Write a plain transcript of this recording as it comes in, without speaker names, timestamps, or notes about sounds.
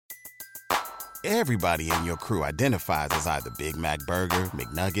Everybody in your crew identifies as either Big Mac Burger,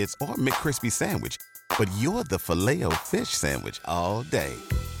 McNuggets, or McCrispy Sandwich. But you're the Filet-O-Fish Sandwich all day.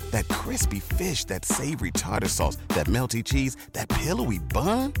 That crispy fish, that savory tartar sauce, that melty cheese, that pillowy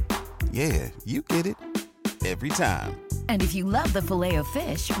bun. Yeah, you get it. Every time. And if you love the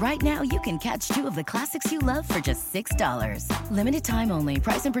Filet-O-Fish, right now you can catch two of the classics you love for just $6. Limited time only.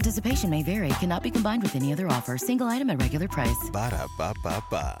 Price and participation may vary. Cannot be combined with any other offer. Single item at regular price.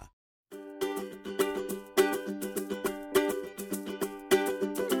 Ba-da-ba-ba-ba.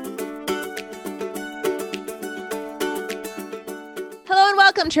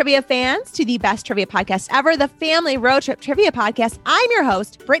 Welcome, trivia fans, to the best trivia podcast ever, the Family Road Trip Trivia Podcast. I'm your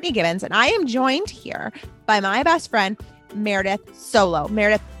host, Brittany Gibbons, and I am joined here by my best friend, Meredith Solo.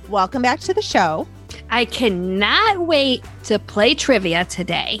 Meredith, welcome back to the show. I cannot wait to play trivia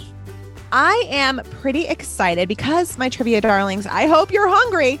today. I am pretty excited because, my trivia darlings, I hope you're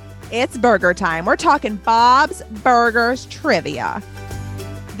hungry. It's burger time. We're talking Bob's Burgers trivia.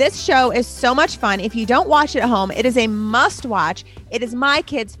 This show is so much fun. If you don't watch it at home, it is a must watch. It is my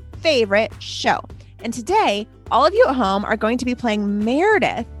kids' favorite show. And today, all of you at home are going to be playing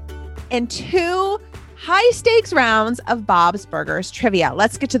Meredith in two high-stakes rounds of Bob's Burgers trivia.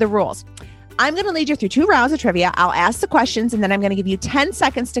 Let's get to the rules. I'm going to lead you through 2 rounds of trivia. I'll ask the questions, and then I'm going to give you 10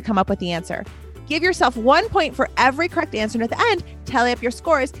 seconds to come up with the answer. Give yourself 1 point for every correct answer, and at the end, tally up your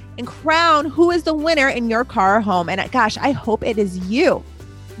scores and crown who is the winner in your car or home. And gosh, I hope it is you.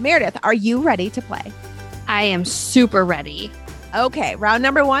 Meredith, are you ready to play? I am super ready. Okay, round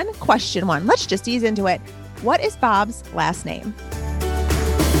number 1, question 1. Let's just ease into it. What is Bob's last name?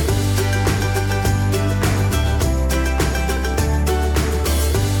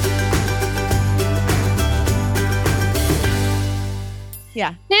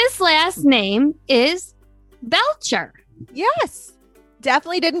 Yeah. His last name is Belcher. Yes.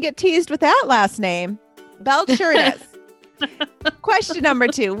 Definitely didn't get teased with that last name. Belcher it is. Question number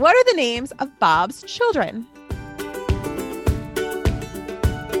 2. What are the names of Bob's children?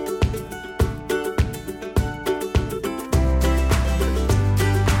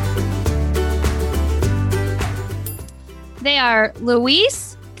 They are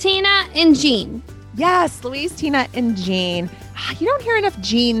Luis, Tina, and Jean. Yes, Louise, Tina, and Jean. You don't hear enough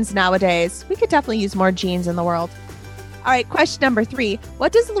Jeans nowadays. We could definitely use more Jeans in the world. All right, question number 3.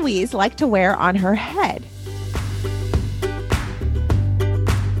 What does Louise like to wear on her head?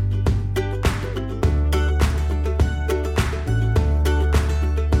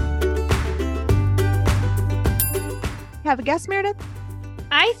 Have a guess, Meredith?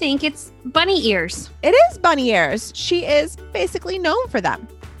 I think it's bunny ears. It is bunny ears. She is basically known for them.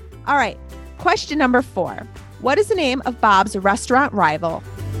 All right. Question number 4. What is the name of Bob's restaurant rival?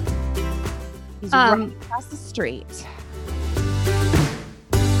 He's right across the street.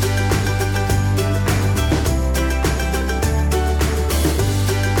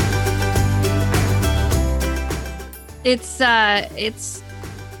 It's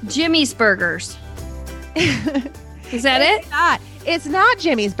Jimmy's Burgers. Is that it? It's not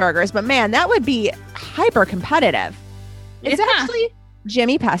Jimmy's Burgers, but man, that would be hyper competitive. It's actually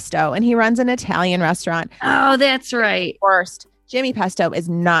Jimmy Pesto, and he runs an Italian restaurant. Oh, that's right. Worst. Jimmy Pesto is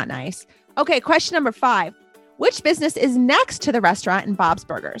not nice. Okay, question number 5. Which business is next to the restaurant in Bob's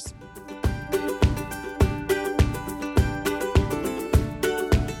Burgers?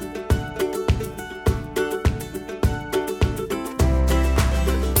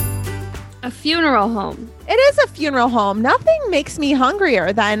 A funeral home. It is a funeral home. Nothing makes me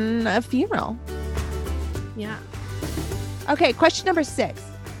hungrier than a funeral. Yeah. Okay, question number 6.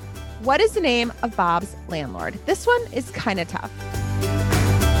 What is the name of Bob's landlord? This one is kind of tough.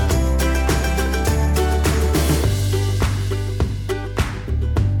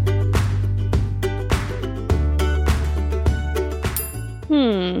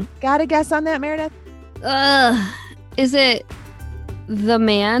 Got a guess on that, Meredith? Is it the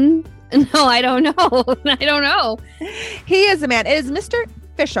man? No, I don't know. I don't know. He is the man. It is Mr.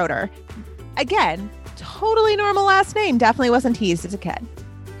 Fischoeder. Again, totally normal last name. Definitely wasn't teased as a kid.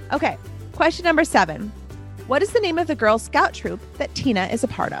 Okay, question number 7. What is the name of the Girl Scout troop that Tina is a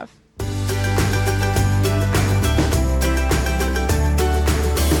part of?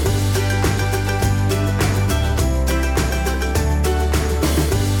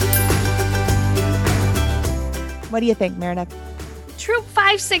 What do you think, Meredith? Troop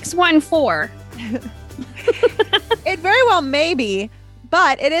 5614. It very well may be,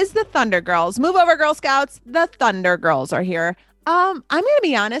 but it is the Thunder Girls. Move over, Girl Scouts. The Thunder Girls are here. I'm going to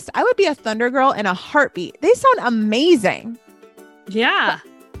be honest. I would be a Thunder Girl in a heartbeat. They sound amazing. Yeah.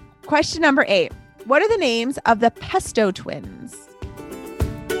 Question number 8. What are the names of the Pesto twins?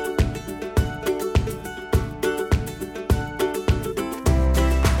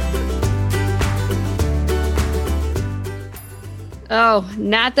 Oh,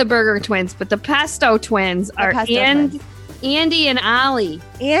 not the Burger Twins, but the Pesto Twins are Andy and Ollie.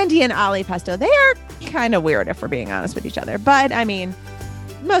 Andy and Ollie Pesto. They are kind of weird if we're being honest with each other. But I mean,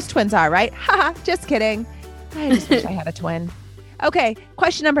 most twins are, right? Haha, just kidding. I just wish I had a twin. Okay,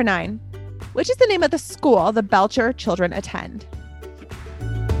 question number 9. Which is the name of the school the Belcher children attend?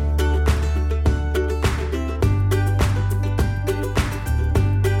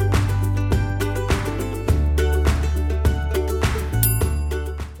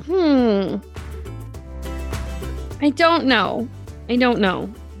 I don't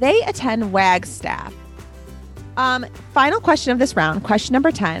know. They attend Wagstaff. Final question of this round, question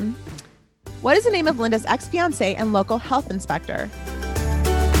number 10. What is the name of Linda's ex-fiance and local health inspector?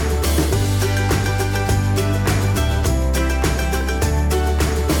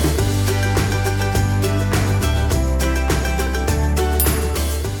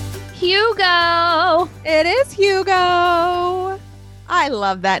 Hugo. It is Hugo. I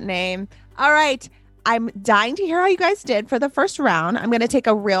love that name. All right. I'm dying to hear how you guys did for the first round. I'm going to take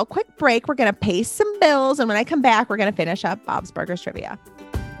a real quick break. We're going to pay some bills. And when I come back, we're going to finish up Bob's Burgers trivia.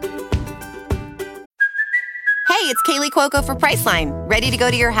 Hey, it's Kaylee Cuoco for Priceline. Ready to go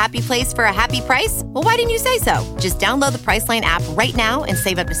to your happy place for a happy price? Well, why didn't you say so? Just download the Priceline app right now and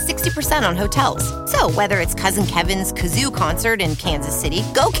save up to 60% on hotels. So whether it's Cousin Kevin's Kazoo Concert in Kansas City,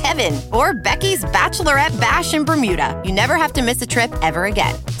 go Kevin, or Becky's Bachelorette Bash in Bermuda, you never have to miss a trip ever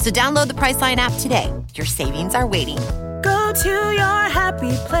again. So download the Priceline app today. Your savings are waiting. Go to your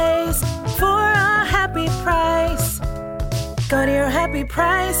happy place for a happy price. Go to your happy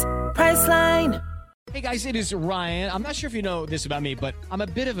price, Priceline. Hey guys, it is Ryan. I'm not sure if you know this about me, but I'm a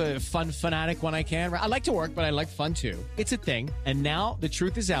bit of a fun fanatic when I can. I like to work, but I like fun too. It's a thing. And now the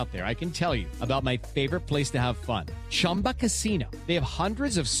truth is out there. I can tell you about my favorite place to have fun. Chumba Casino. They have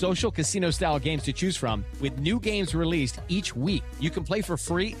hundreds of social casino style games to choose from with new games released each week. You can play for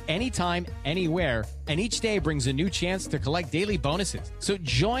free anytime, anywhere. And each day brings a new chance to collect daily bonuses. So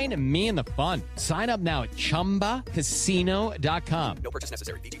join me in the fun. Sign up now at ChumbaCasino.com. No purchase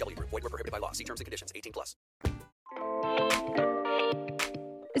necessary. VGW. Void where prohibited by law. See terms and conditions. 18+.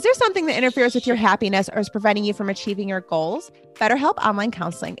 Is there something that interferes with your happiness or is preventing you from achieving your goals? BetterHelp Online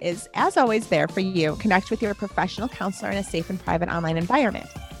Counseling is, as always, there for you. Connect with your professional counselor in a safe and private online environment.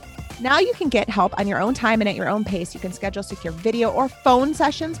 Now you can get help on your own time and at your own pace. You can schedule secure video or phone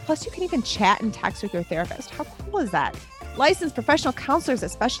sessions. Plus, you can even chat and text with your therapist. How cool is that? Licensed professional counselors that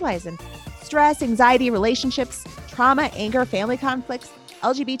specialize in stress, anxiety, relationships, trauma, anger, family conflicts,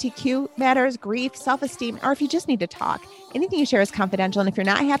 LGBTQ matters, grief, self-esteem, or if you just need to talk. Anything you share is confidential. And if you're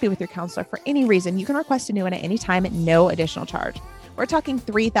not happy with your counselor for any reason, you can request a new one at any time at no additional charge. We're talking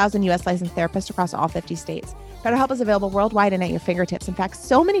 3,000 U.S. licensed therapists across all 50 states. BetterHelp is available worldwide and at your fingertips. In fact,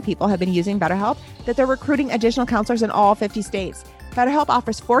 so many people have been using BetterHelp that they're recruiting additional counselors in all 50 states. BetterHelp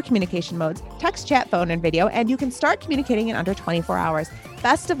offers 4 communication modes: text, chat, phone, and video, and you can start communicating in under 24 hours.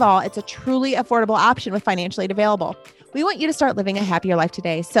 Best of all, it's a truly affordable option with financial aid available. We want you to start living a happier life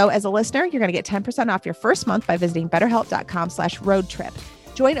today. So as a listener, you're going to get 10% off your first month by visiting betterhelp.com/roadtrip.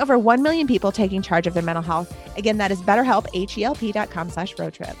 Join over 1 million people taking charge of their mental health. Again, that is BetterHelp,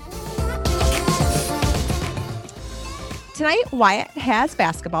 HELP.com/roadtrip. Tonight, Wyatt has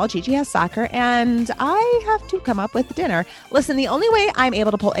basketball, Gigi has soccer, and I have to come up with dinner. Listen, the only way I'm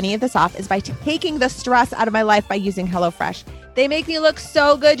able to pull any of this off is by taking the stress out of my life by using HelloFresh. They make me look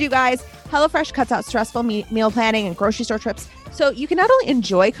so good, you guys. HelloFresh cuts out stressful meal planning and grocery store trips, so you can not only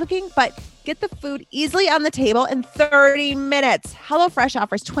enjoy cooking, but get the food easily on the table in 30 minutes. HelloFresh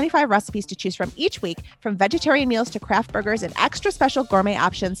offers 25 recipes to choose from each week, from vegetarian meals to craft burgers and extra special gourmet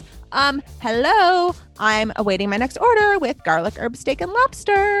options. Hello, I'm awaiting my next order with garlic herb steak and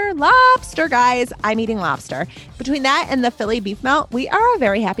lobster. Lobster, guys, I'm eating lobster. Between that and the Philly beef melt, we are a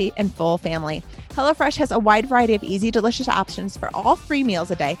very happy and full family. HelloFresh has a wide variety of easy, delicious options for all 3 meals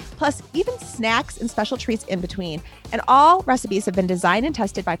a day, plus even snacks and special treats in between. And all recipes have been designed and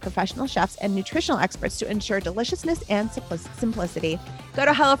tested by professional chefs and nutritional experts to ensure deliciousness and simplicity. Go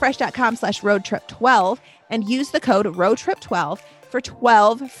to HelloFresh.com/roadtrip12 and use the code ROADTRIP12 for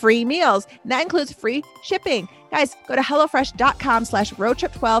 12 free meals. And that includes free shipping. Guys, go to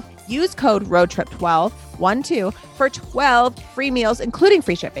HelloFresh.com/roadtrip12. Use code ROADTRIP12 for 12 free meals, including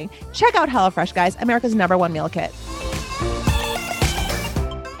free shipping. Check out HelloFresh, guys, America's #1 meal kit.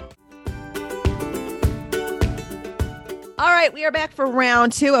 All right, we are back for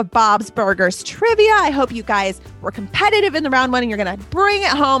round 2 of Bob's Burgers trivia. I hope you guys were competitive in the round 1 and you're going to bring it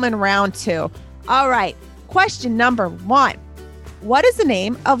home in round 2. All right, question number 1. What is the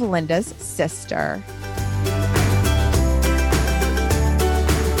name of Linda's sister?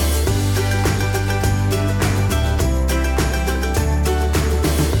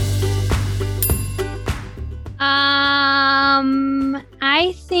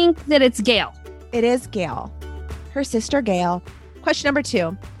 I think that it's Gail. It is Gail. Her sister Gail. Question number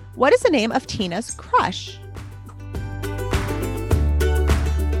 2. What is the name of Tina's crush?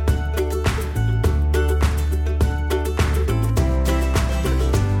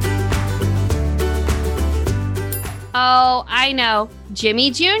 Oh, I know. Jimmy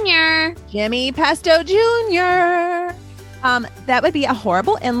Jr. Jimmy Pesto Jr. That would be a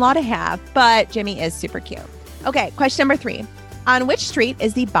horrible in-law to have, but Jimmy is super cute. Okay, question number 3. On which street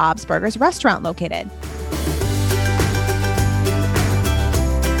is the Bob's Burgers restaurant located?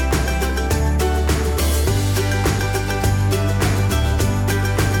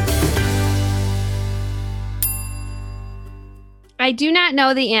 I do not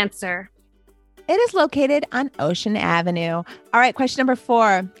know the answer. It is located on Ocean Avenue. All right, question number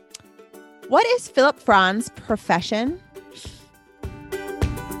 4. What is Philip Frahn's profession?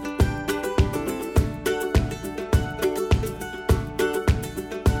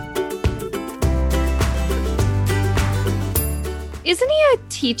 Isn't he a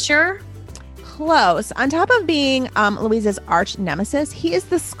teacher? Close. On top of being Louise's arch nemesis, he is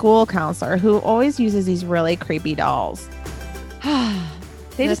the school counselor who always uses these really creepy dolls.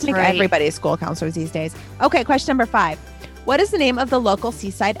 They just make everybody school counselors these days. Okay, question number 5. What is the name of the local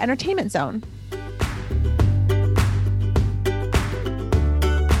seaside entertainment zone?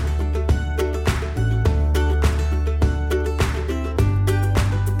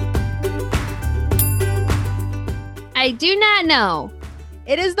 I do not know.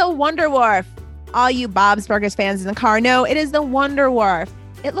 It is the Wonder Wharf. All you Bob's Burgers fans in the car know it is the Wonder Wharf.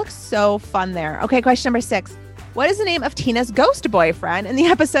 It looks so fun there. Okay, question number 6. What is the name of Tina's ghost boyfriend in the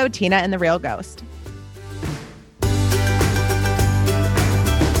episode Tina and the Real Ghost?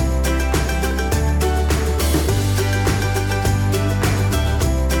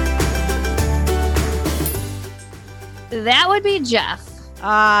 That would be Jeff.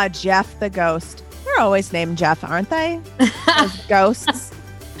 Ah, Jeff the ghost. They're always named Jeff, aren't they? Those ghosts.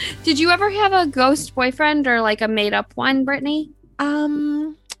 Did you ever have a ghost boyfriend or like a made up one, Brittany?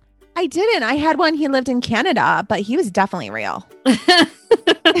 I didn't. I had one. He lived in Canada, but he was definitely real.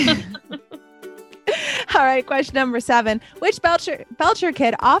 All right, question number 7. Which Belcher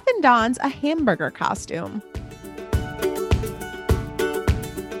kid often dons a hamburger costume?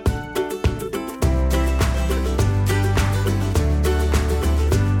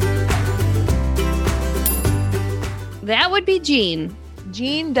 That would be Gene.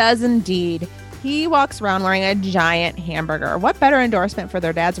 Gene does indeed. He walks around wearing a giant hamburger. What better endorsement for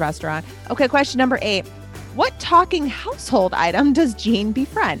their dad's restaurant? Okay, question number 8. What talking household item does Gene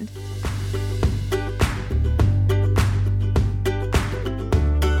befriend?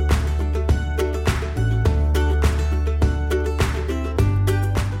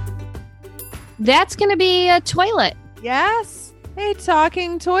 That's going to be a toilet. Yes, a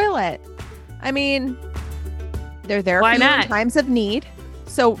talking toilet. I mean, they're there for you in times of need.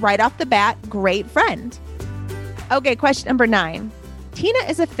 So right off the bat, great friend. Okay, question number 9. Tina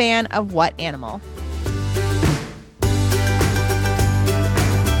is a fan of what animal?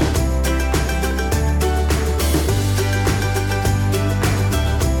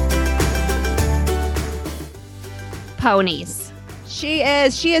 Ponies. She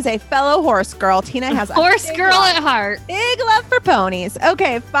is a fellow horse girl. Tina has a horse girl at heart. Big love for ponies.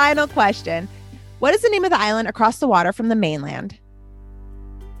 Okay, final question. What is the name of the island across the water from the mainland?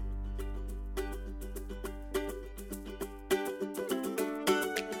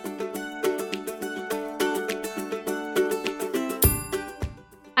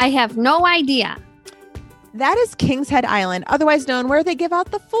 I have no idea. That is King's Head Island, otherwise known where they give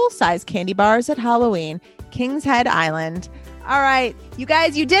out the full-size candy bars at Halloween. King's Head Island. All right, you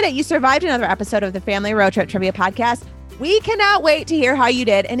guys, you did it. You survived another episode of the Family Road Trip Trivia Podcast. We cannot wait to hear how you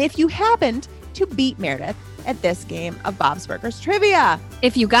did and if you happened to beat Meredith at this game of Bob's Burgers Trivia.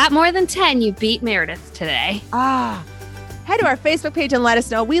 If you got more than 10, you beat Meredith today. Head to our Facebook page and let us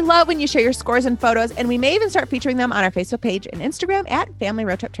know. We love when you share your scores and photos, and we may even start featuring them on our Facebook page and Instagram at Family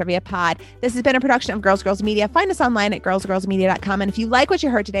Road Trip Trivia Pod. This has been a production of Girls Girls Media. Find us online at girlsgirlsmedia.com. And if you like what you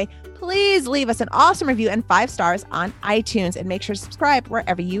heard today, please leave us an awesome review and 5 stars on iTunes, and make sure to subscribe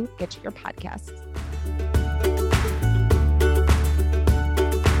wherever you get your podcasts.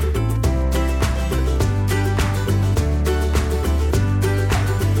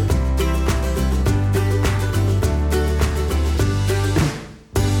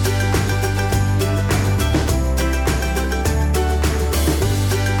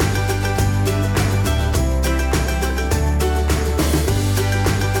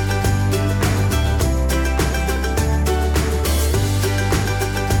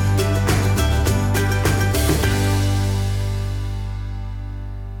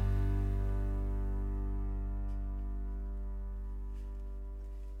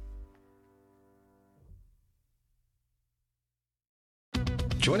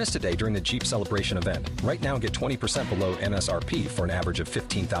 Join us today during the Jeep Celebration event. Right now, get 20% below MSRP for an average of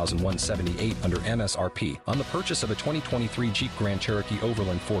 $15,178 under MSRP on the purchase of a 2023 Jeep Grand Cherokee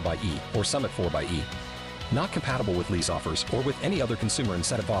Overland 4xE or Summit 4xE. Not compatible with lease offers or with any other consumer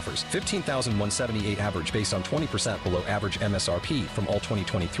incentive offers. $15,178 average based on 20% below average MSRP from all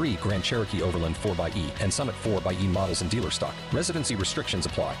 2023 Grand Cherokee Overland 4xE and Summit 4xE models in dealer stock. Residency restrictions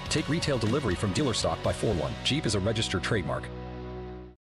apply. Take retail delivery from dealer stock by 4/1. Jeep is a registered trademark.